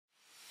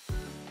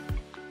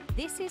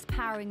This is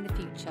Powering the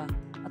Future,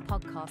 a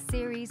podcast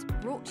series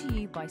brought to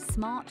you by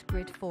Smart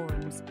Grid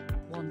Forums.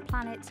 One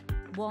planet,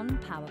 one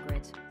power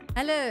grid.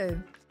 Hello.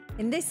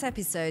 In this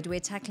episode, we're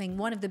tackling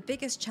one of the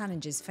biggest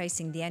challenges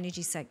facing the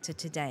energy sector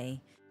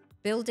today,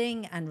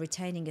 building and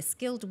retaining a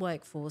skilled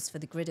workforce for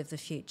the grid of the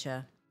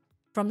future.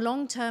 From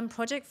long-term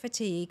project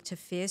fatigue to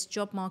fierce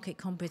job market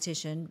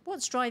competition,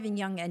 what's driving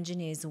young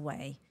engineers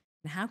away?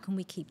 And how can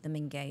we keep them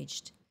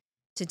engaged?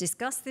 To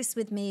discuss this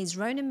with me is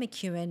Ronan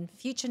McKeown,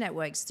 Future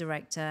Networks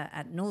Director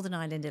at Northern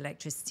Ireland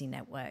Electricity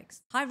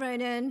Networks. Hi,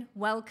 Ronan.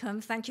 Welcome.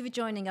 Thank you for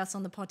joining us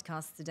on the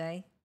podcast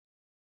today.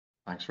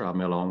 Thanks for having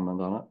me along,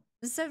 Mandana.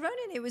 So,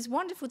 Ronan, it was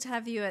wonderful to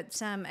have you at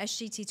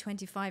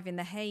SGT25 in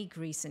The Hague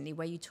recently,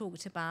 where you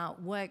talked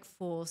about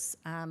workforce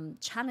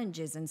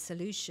challenges and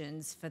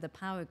solutions for the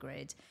power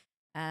grid.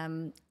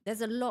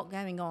 There's a lot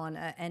going on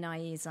at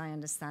NIE, as I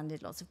understand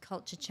it, lots of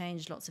culture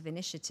change, lots of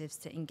initiatives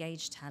to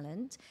engage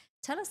talent.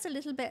 Tell us a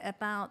little bit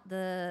about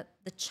the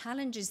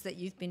challenges that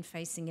you've been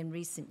facing in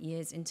recent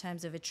years in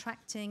terms of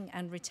attracting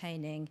and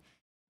retaining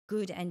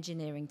good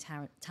engineering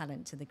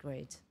talent to the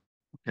grid.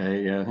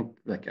 Okay, yeah, I think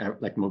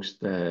like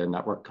most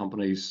network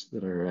companies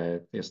that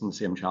are facing the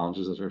same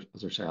challenges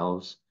as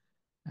ourselves,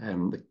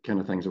 the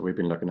kind of things that we've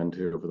been looking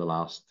into over the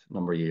last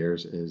number of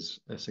years is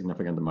a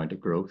significant amount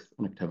of growth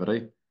and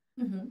activity.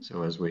 Mm-hmm.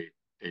 So as we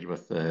deal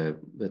with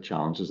the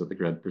challenges that the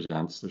grid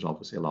presents, there's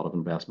obviously a lot of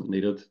investment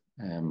needed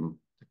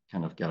to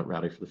kind of get it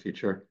ready for the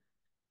future.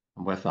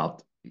 And with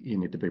that, you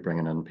need to be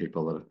bringing in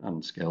people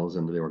and skills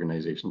into the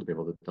organization to be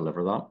able to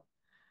deliver that.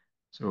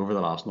 So over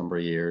the last number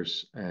of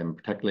years,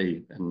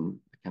 particularly in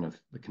kind of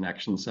the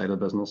connection side of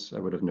the business, I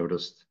would have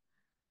noticed,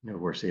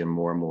 we're seeing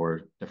more and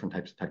more different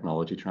types of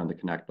technology trying to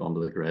connect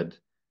onto the grid,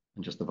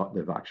 and just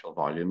the actual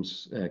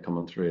volumes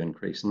coming through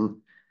increasing.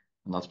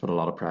 And that's put a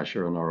lot of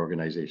pressure on our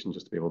organization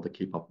just to be able to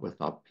keep up with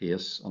that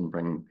pace and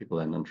bring people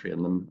in and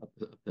train them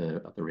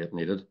at the rate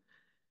needed.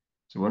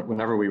 So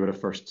whenever we would have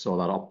first saw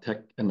that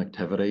uptick in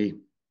activity,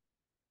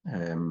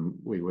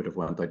 we would have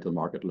went out to the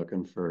market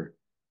looking for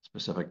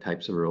specific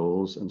types of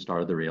roles and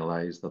started to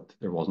realize that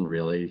there wasn't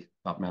really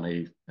that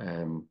many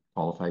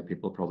qualified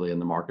people probably in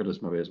the market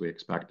as maybe as we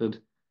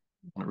expected.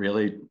 And it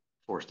really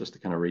forced us to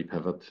kind of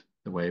repivot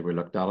the way we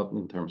looked at it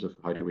in terms of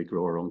how do we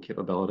grow our own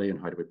capability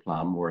and how do we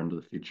plan more into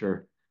the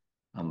future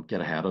and get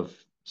ahead of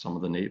some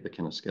of the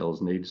kind of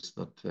skills needs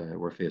that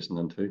we're facing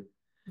into.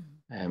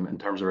 Mm-hmm. In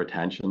terms of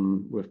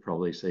retention, we've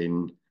probably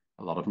seen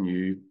a lot of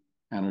new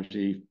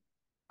energy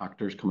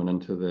actors coming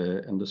into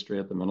the industry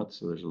at the minute.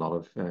 So there's a lot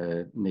of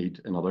need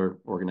in other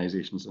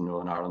organisations in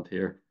Northern Ireland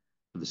here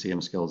for the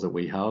same skills that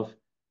we have.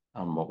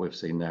 And what we've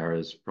seen there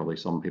is probably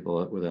some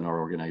people within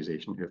our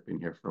organisation who have been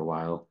here for a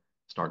while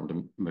starting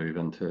to move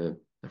into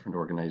different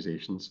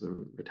organisations.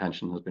 So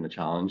retention has been a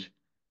challenge,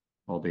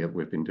 albeit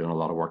we've been doing a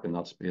lot of work in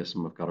that space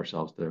and we've got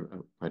ourselves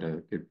to quite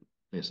a good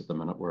place at the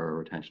minute where our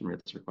retention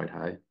rates are quite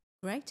high.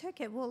 Great.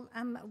 Okay. Well,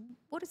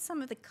 what are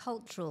some of the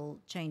cultural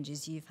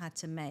changes you've had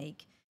to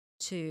make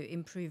to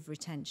improve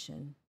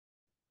retention?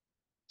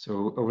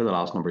 So over the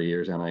last number of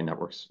years, NI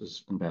Networks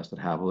has invested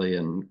heavily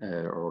in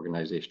our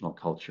organizational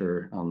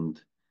culture,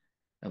 and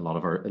a lot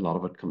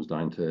of it comes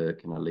down to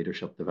kind of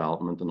leadership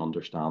development and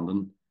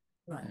understanding.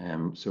 Right.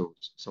 So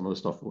some of the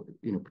stuff,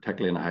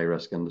 particularly in a high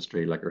risk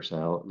industry like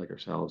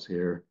ourselves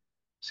here,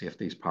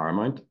 safety is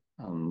paramount.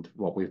 And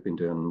what we've been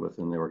doing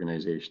within the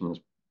organization has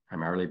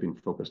primarily been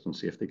focused on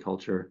safety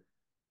culture,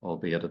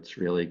 albeit it's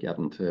really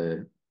getting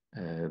to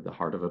the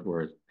heart of it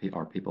where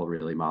our people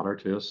really matter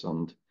to us.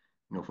 And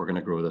if we're going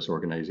to grow this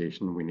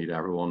organization, we need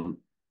everyone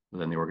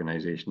within the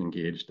organization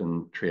engaged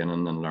in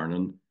training and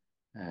learning.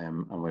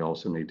 And we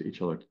also need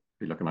each other to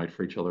be looking out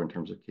for each other in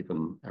terms of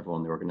keeping everyone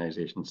in the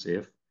organization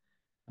safe.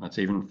 And it's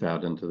even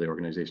fed into the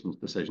organization's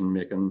decision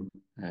making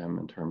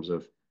in terms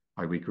of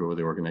how we grow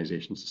the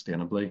organization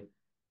sustainably.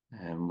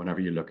 Whenever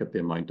you look at the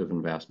amount of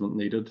investment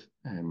needed,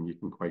 you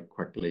can quite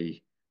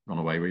quickly run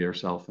away with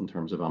yourself in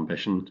terms of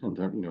ambition, in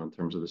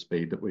terms of the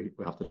speed that we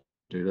have to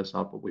do this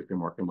at. But we've been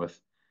working with,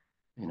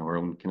 our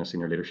own kind of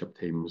senior leadership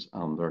teams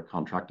and our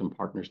contracting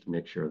partners to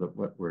make sure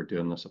that we're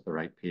doing this at the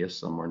right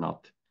pace and we're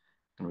not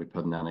going to be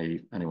putting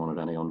anyone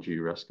at any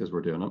undue risk as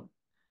we're doing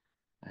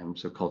it.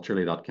 So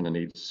culturally, that kind of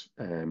needs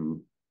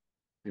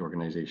the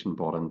organisation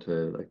bought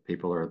into, like,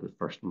 people are the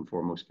first and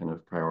foremost kind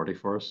of priority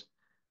for us,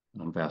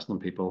 and investing in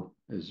people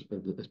is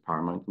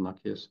paramount in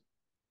that case.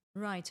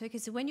 Right. Okay.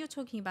 So when you're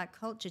talking about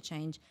culture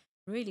change,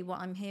 really what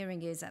I'm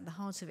hearing is at the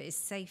heart of it is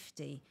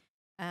safety.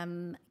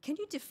 Can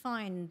you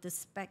define the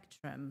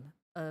spectrum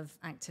of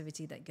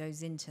activity that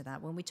goes into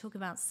that? When we talk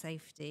about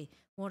safety,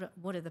 what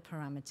are the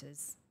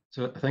parameters?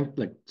 So I think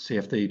like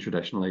safety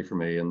traditionally for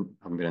me, and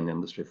having been in the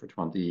industry for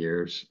 20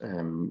 years,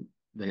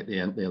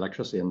 the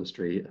electricity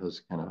industry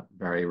has kind of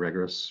very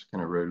rigorous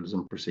kind of rules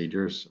and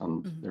procedures,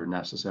 and mm-hmm. they're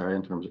necessary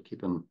in terms of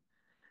keeping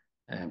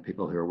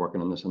people who are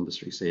working in this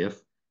industry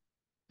safe.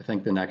 I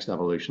think the next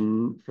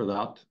evolution for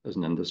that as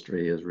an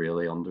industry is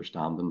really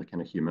understanding the kind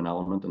of human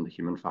element and the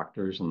human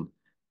factors. And,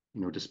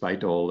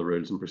 despite all the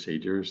rules and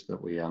procedures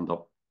that we end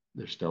up,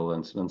 there's still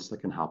incidents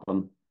that can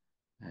happen.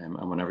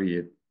 And whenever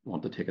you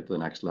want to take it to the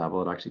next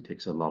level, it actually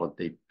takes a lot of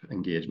deep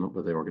engagement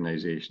with the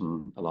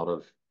organization, a lot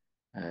of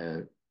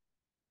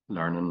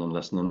learning and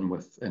listening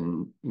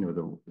within,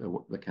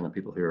 the kind of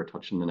people who are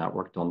touching the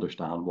network to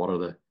understand what are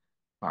the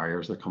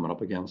barriers they're coming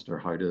up against, or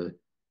how do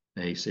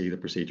they see the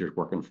procedures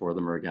working for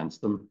them or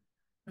against them.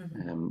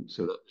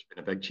 So that there's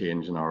been a big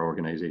change in our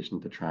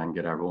organization to try and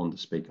get everyone to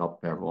speak up,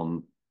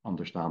 everyone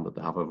understand that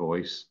they have a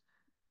voice,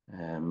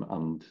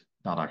 and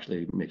that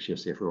actually makes you a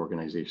safer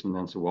organization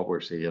then. So what we're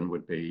seeing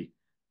would be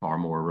far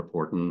more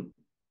reporting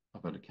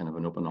about a kind of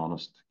an open,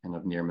 honest, kind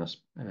of near miss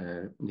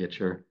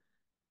nature,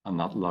 and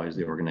that allows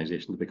the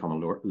organization to become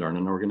a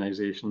learning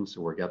organization.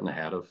 So we're getting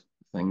ahead of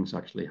things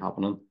actually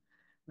happening.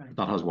 Right.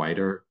 That has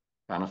wider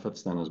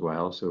benefits then as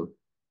well. So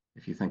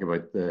if you think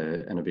about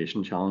the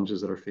innovation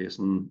challenges that are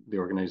facing the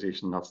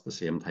organization, that's the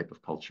same type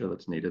of culture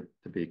that's needed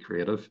to be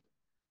creative.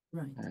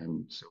 Right.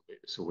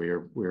 So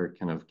we're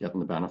kind of getting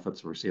the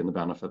benefits. We're seeing the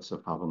benefits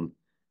of having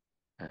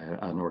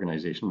an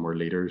organization where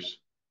leaders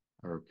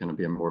are going to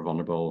be more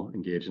vulnerable,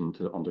 engaging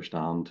to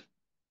understand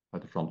how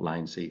the front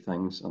line see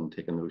things and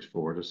taking those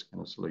forward as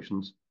kind of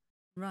solutions.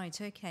 Right.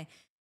 Okay.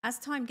 As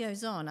time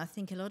goes on, I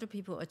think a lot of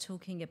people are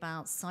talking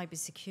about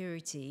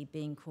cybersecurity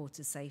being core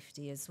to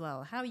safety as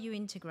well. How are you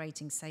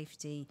integrating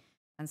safety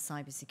and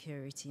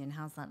cybersecurity, and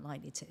how's that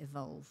likely to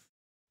evolve?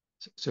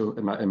 So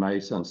in my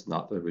sense,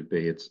 that there would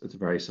be, it's a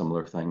very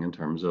similar thing in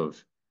terms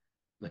of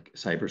like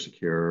cyber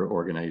secure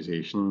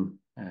organization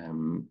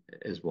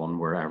is one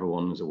where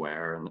everyone is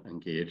aware and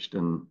engaged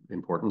in the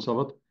importance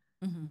of it.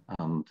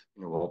 And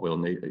what we'll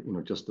need,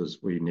 just as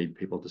we need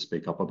people to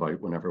speak up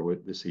about whenever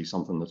they see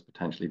something that's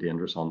potentially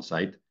dangerous on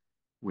site,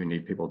 we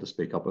need people to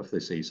speak up if they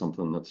see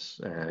something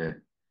that's of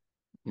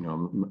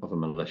a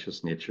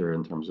malicious nature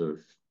in terms of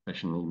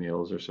phishing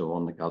emails or so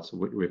on like that. So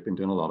we've been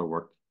doing a lot of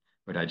work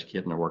about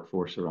educating our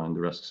workforce around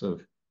the risks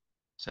of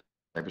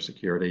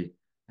cybersecurity,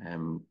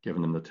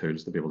 giving them the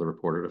tools to be able to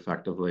report it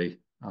effectively,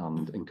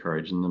 and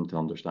encouraging them to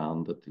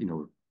understand that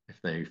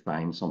if they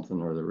find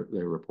something or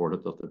they report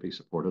it, that they'll be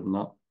supported in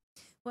that.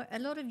 Well, a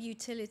lot of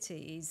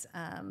utilities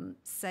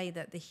say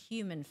that the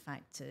human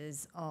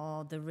factors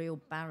are the real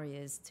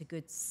barriers to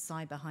good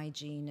cyber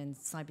hygiene and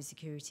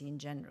cybersecurity in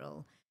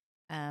general.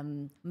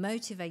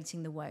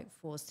 Motivating the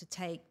workforce to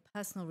take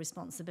personal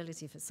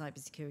responsibility for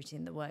cybersecurity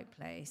in the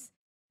workplace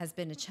has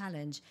been a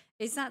challenge.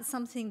 Is that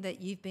something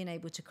that you've been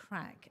able to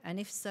crack? And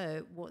if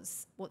so,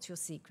 what's your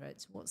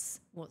secret?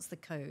 What's the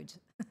code?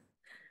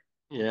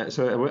 Yeah,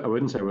 so I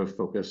wouldn't say we've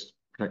focused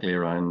particularly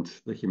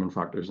around the human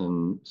factors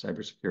in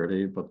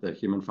cybersecurity, but the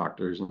human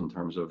factors in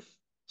terms of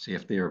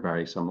safety are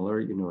very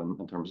similar,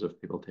 in terms of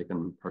people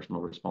taking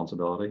personal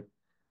responsibility.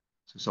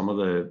 So some of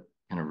the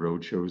kind of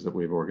road shows that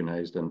we've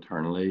organized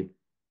internally,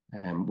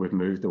 we've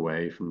moved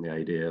away from the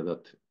idea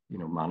that,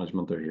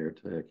 management are here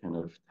to kind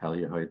of tell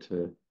you how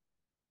to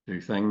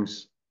do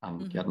things,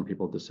 and getting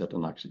people to sit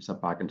and actually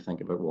sit back and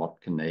think about what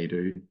can they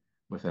do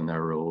within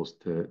their roles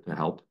to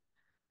help.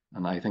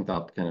 And I think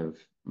that kind of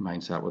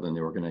mindset within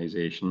the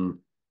organization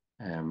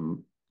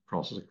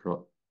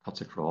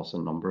cuts across a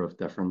number of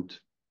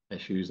different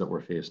issues that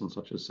we're facing,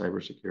 such as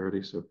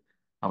cybersecurity. So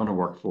having a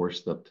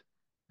workforce that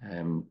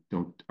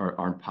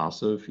aren't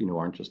passive,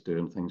 aren't just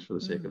doing things for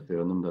the sake of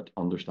doing them, that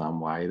understand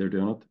why they're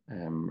doing it,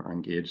 are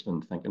engaged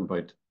in thinking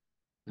about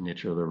the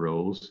nature of their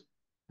roles.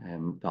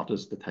 That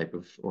is the type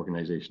of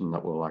organization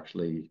that will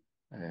actually,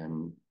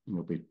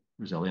 be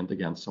resilient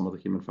against some of the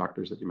human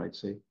factors that you might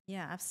see.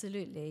 Yeah,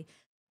 absolutely.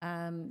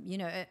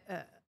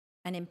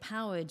 An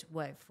empowered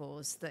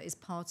workforce that is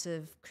part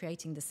of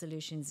creating the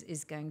solutions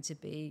is going to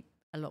be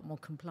a lot more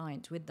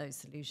compliant with those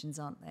solutions,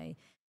 aren't they?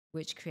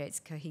 Which creates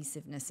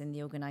cohesiveness in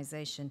the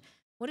organization.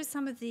 What are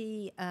some of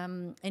the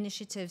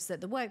initiatives that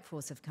the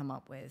workforce have come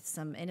up with,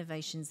 some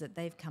innovations that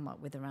they've come up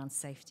with around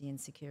safety and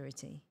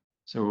security?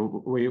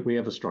 So we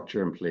have a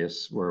structure in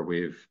place where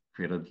we've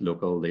created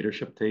local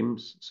leadership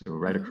teams. So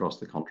right across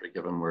the country,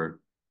 given we're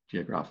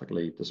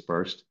geographically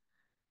dispersed,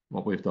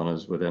 what we've done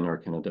is within our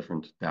kind of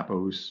different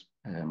depots,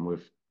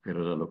 we've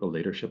created a local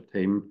leadership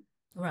team,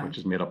 which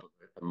is made up of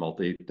a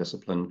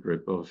multidisciplined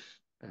group of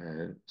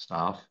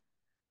staff.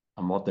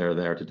 And what they're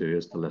there to do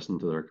is to listen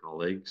to their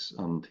colleagues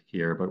and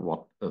hear about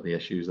what are the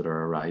issues that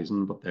are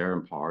arising, but they're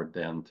empowered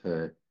then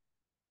to,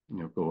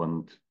 go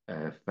and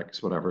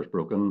fix whatever's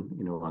broken,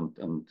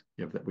 and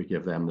we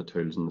give them the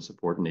tools and the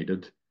support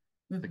needed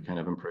to kind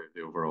of improve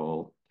the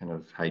overall kind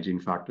of hygiene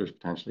factors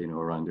potentially,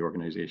 around the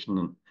organization.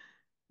 And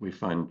we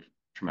found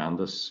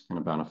tremendous kind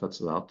of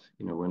benefits of that.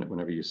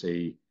 Whenever you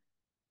see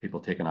people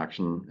taking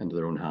action into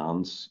their own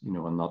hands,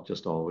 and not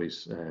just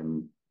always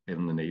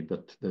feeling the need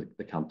that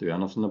they can't do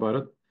anything about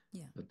it.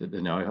 Yeah.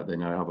 They now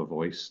have a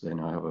voice. They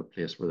now have a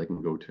place where they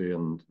can go to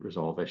and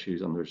resolve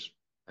issues. And there's,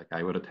 like,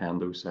 I would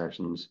attend those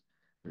sessions.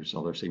 There's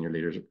other senior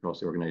leaders across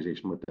the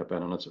organization would dip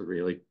in, and it's a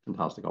really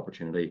fantastic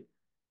opportunity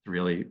to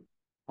really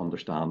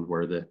understand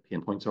where the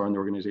pain points are in the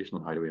organization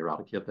and how do we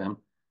eradicate them.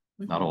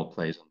 That all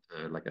plays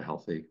into like a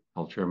healthy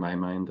culture in my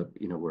mind, that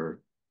we're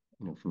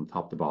from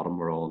top to bottom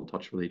we're all in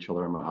touch with each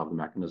other, and we'll have the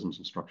mechanisms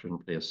and structure in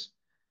place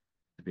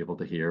to be able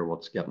to hear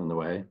what's getting in the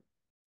way.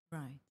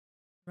 Right,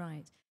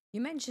 right.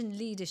 You mentioned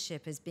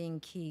leadership as being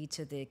key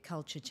to the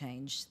culture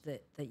change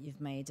that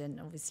you've made. And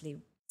obviously,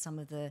 some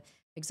of the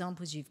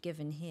examples you've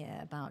given here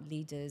about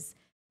leaders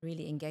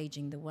really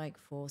engaging the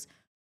workforce.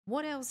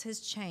 What else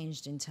has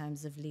changed in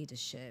terms of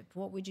leadership?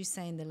 What would you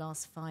say in the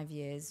last 5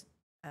 years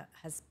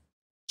has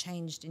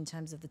changed in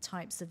terms of the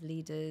types of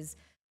leaders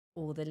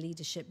or the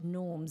leadership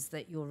norms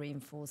that you're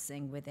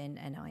reinforcing within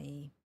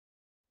NIE?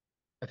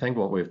 I think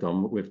what we've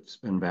done, we've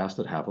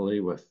invested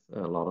heavily with a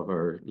lot of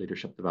our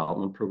leadership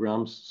development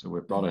programs. So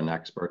we've brought Hmm. in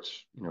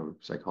experts,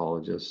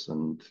 psychologists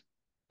and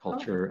Oh,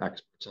 culture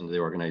experts into the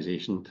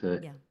organization to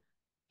yeah.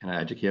 kind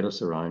of educate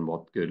us around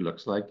what good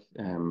looks like.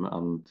 And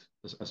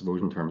I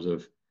suppose in terms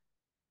of,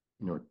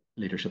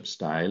 leadership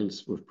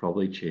styles, we've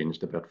probably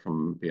changed a bit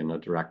from being a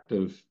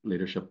directive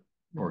leadership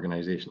Mm.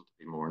 organization to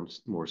be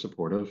more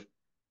supportive.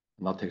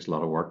 And that takes a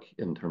lot of work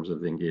in terms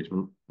of the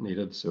engagement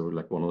needed. So,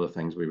 like one of the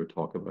things we would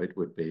talk about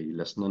would be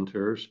listening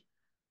tours.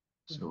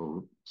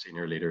 So,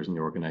 senior leaders in the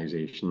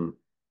organization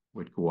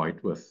would go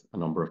out with a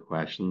number of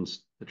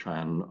questions to try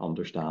and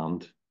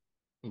understand,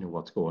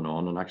 what's going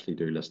on, and actually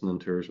do listening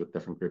tours with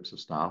different groups of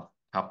staff,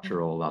 capture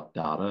Mhm. all that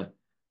data,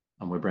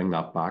 and we bring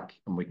that back,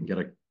 and we can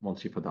get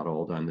once you put that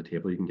all down the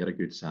table, you can get a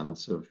good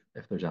sense of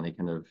if there's any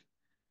kind of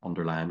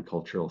underlying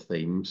cultural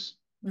themes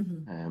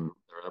Mhm.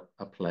 that are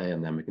at play,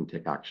 and then we can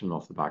take action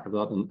off the back of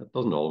that. And it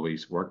doesn't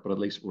always work, but at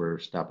least we're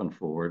stepping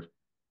forward.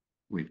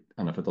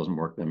 And if it doesn't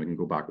work, then we can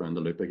go back around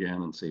the loop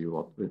again and see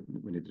what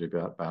we need to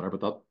do better.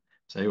 But that,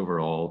 say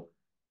overall,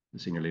 the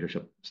senior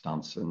leadership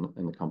stance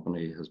in the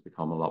company has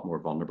become a lot more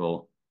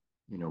vulnerable.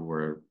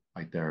 We're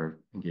out there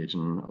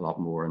engaging a lot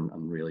more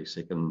and really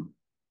seeking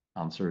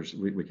answers.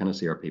 We kind of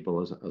see our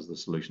people as the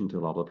solution to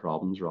a lot of the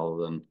problems rather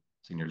than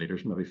senior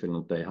leaders maybe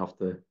feeling that they have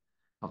to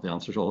have the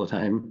answers all the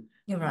time.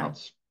 You're And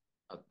right.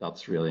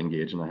 that's really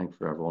engaging, I think,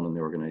 for everyone in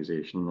the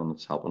organization, and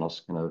it's helping us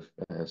kind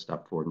of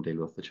step forward and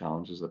deal with the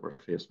challenges that we're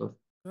faced with.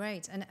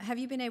 Great. And have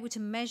you been able to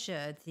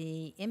measure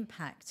the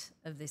impact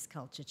of this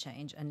culture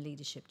change and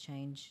leadership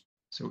change?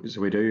 So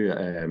we do.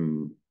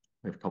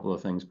 We have a couple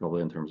of things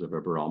probably in terms of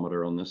a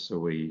barometer on this. So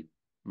we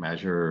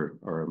measure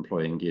our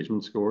employee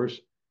engagement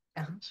scores.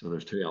 Uh-huh. So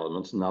there's two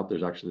elements in that.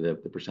 There's actually the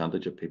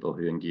percentage of people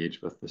who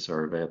engage with the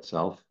survey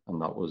itself, and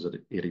that was at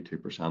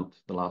 82%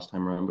 the last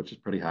time around, which is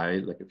pretty high.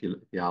 Like if you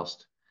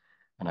asked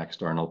an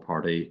external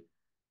party,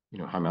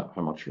 how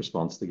much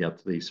response they get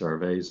to these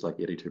surveys, like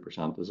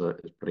 82% is a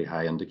pretty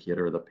high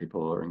indicator that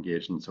people are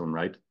engaged in its own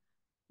right.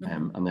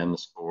 Hmm. And then the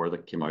score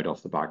that came out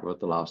off the back of it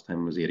the last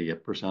time was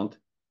 88%.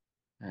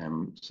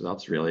 So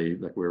that's really,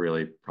 like, we're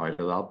really proud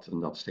of that,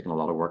 and that's taken a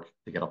lot of work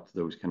to get up to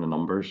those kind of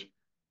numbers.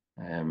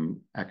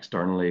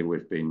 Externally,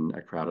 we've been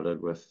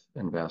accredited with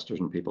Investors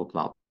and People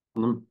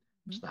Platinum,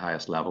 which is the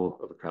highest level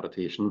of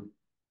accreditation.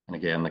 And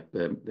again, like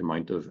the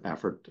amount of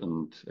effort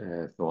and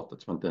thought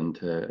that's went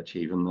into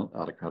achieving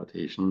that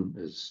accreditation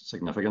is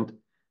significant.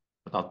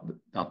 But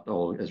that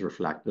all is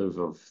reflective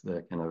of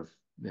the kind of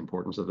the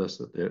importance of this,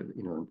 that the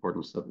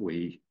importance that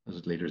we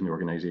as leaders in the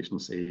organisation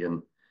see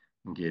in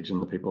engaging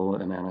the people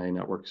in NI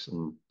networks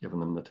and giving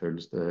them the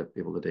tools to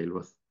be able to deal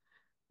with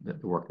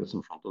the work that's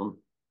in front of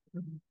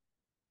them.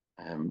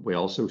 Hmm. We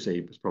also see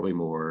it's probably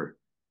more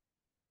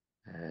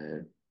uh,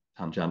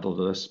 tangential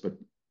to this, but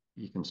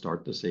you can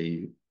start to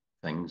see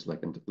things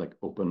like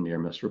open near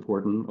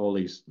misreporting. All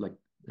these, like,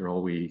 they're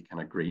all wee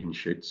kind of green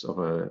shoots of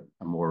a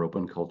more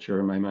open culture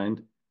in my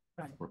mind,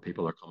 Right. where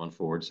people are coming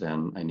forward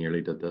saying, I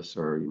nearly did this,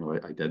 or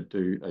I did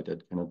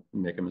kind of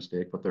make a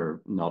mistake, but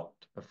they're not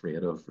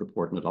afraid of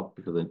reporting it up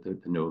because they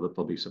know that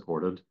they'll be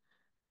supported.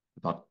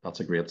 That's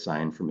a great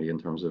sign for me in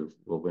terms of,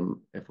 well, when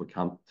if we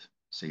can't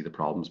see the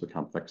problems, we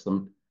can't fix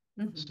them.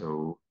 Hmm.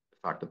 So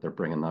the fact that they're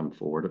bringing them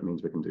forward, it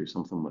means we can do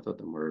something with it,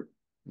 and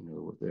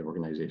the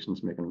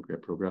organization's making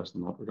great progress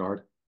in that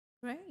regard.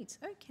 Great.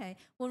 Okay.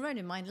 Well,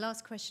 Ronan, my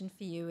last question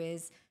for you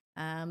is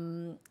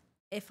um,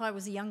 if I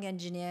was a young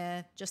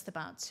engineer just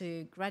about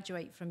to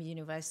graduate from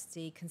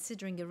university,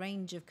 considering a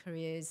range of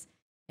careers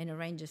in a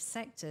range of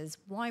sectors,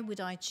 why would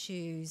I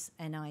choose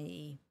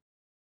NIE?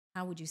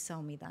 How would you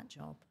sell me that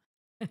job?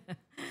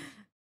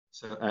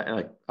 So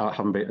I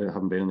haven't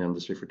been in the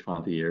industry for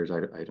 20 years.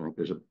 I don't think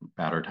there's a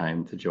better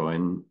time to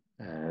join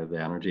the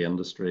energy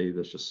industry.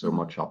 There's just so Mhm.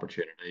 much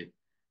opportunity.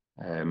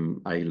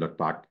 I look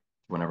back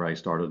whenever I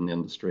started in the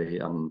industry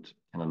and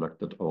kind of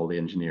looked at all the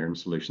engineering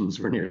solutions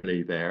were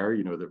nearly there.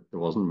 There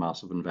wasn't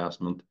massive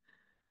investment.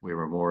 We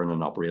were more in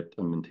an operate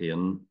and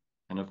maintain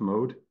kind of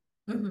mode.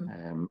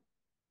 Mhm. Um,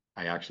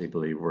 I actually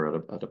believe we're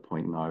at a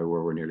point now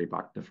where we're nearly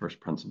back to first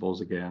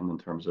principles again in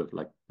terms of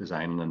like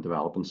designing and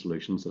developing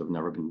solutions that have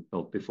never been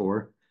built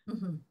before.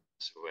 Mhm.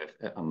 So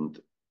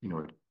it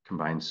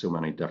combines so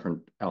many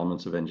different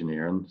elements of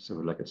engineering. So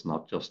like it's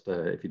not just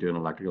if you do an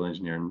electrical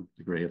engineering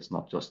degree, it's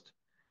not just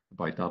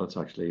about that. It's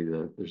actually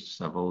there's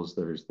civils,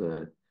 there's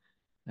the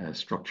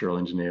structural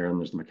engineering,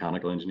 there's the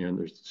mechanical engineering.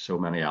 There's so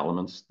many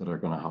elements that are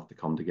going to have to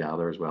come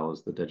together as well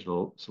as the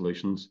digital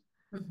solutions.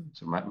 Mhm.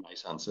 So my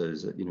sense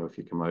is that, if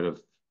you come out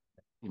of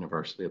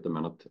university at the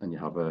minute and you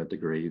have a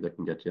degree that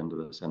can get you into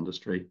this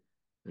industry,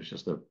 there's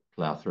just a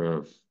plethora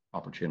of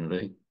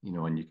opportunity,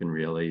 and you can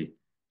really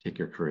take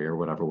your career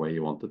whatever way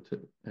you want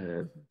it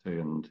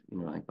and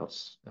I think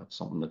that's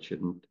something that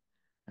shouldn't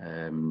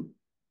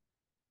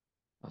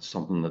that's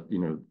something that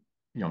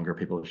younger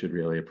people should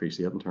really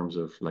appreciate in terms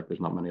of like there's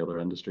not many other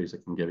industries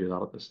that can give you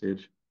that at this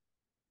stage.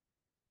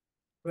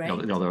 Great.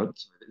 The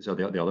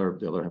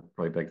other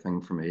probably big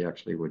thing for me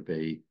actually would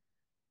be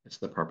it's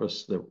the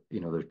purpose that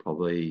there's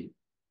probably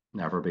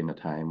never been a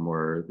time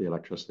where the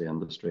electricity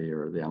industry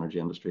or the energy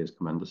industry has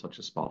come into such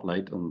a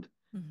spotlight, and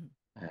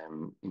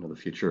the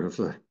future of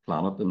the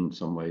planet in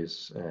some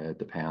ways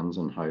depends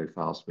on how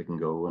fast we can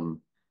go, and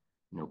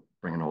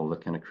bringing all the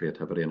kind of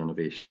creativity and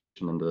innovation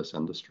into this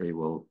industry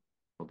will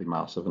be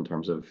massive in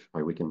terms of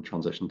how we can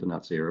transition to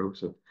net zero.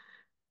 So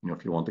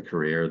if you want a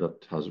career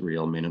that has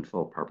real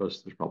meaningful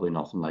purpose, there's probably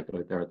nothing like it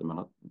out there at the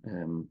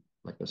minute,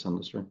 like this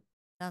industry.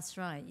 That's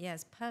right.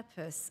 Yes,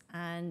 purpose.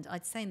 And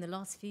I'd say in the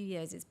last few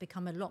years, it's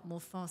become a lot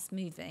more fast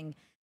moving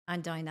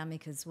and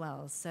dynamic as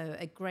well. So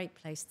a great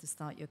place to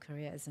start your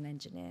career as an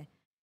engineer.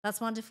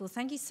 That's wonderful.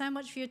 Thank you so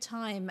much for your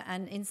time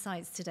and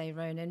insights today,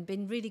 Ronan.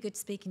 Been really good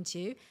speaking to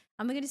you.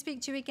 And we're going to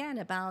speak to you again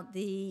about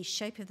the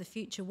shape of the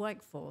future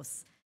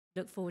workforce.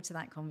 Look forward to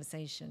that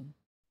conversation.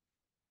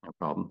 No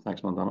problem.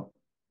 Thanks, Mandana.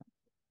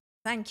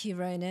 Thank you,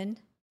 Ronan.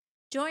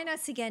 Join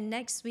us again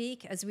next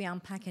week as we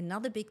unpack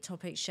another big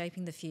topic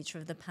shaping the future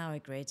of the power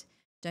grid.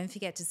 Don't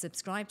forget to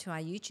subscribe to our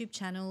YouTube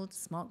channel,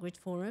 Smart Grid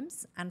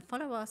Forums, and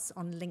follow us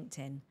on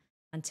LinkedIn.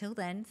 Until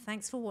then,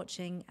 thanks for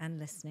watching and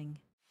listening.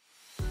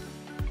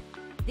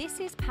 This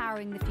is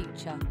Powering the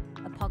Future,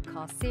 a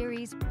podcast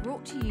series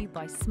brought to you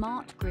by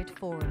Smart Grid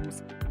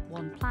Forums.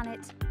 One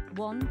planet,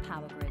 one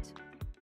power grid.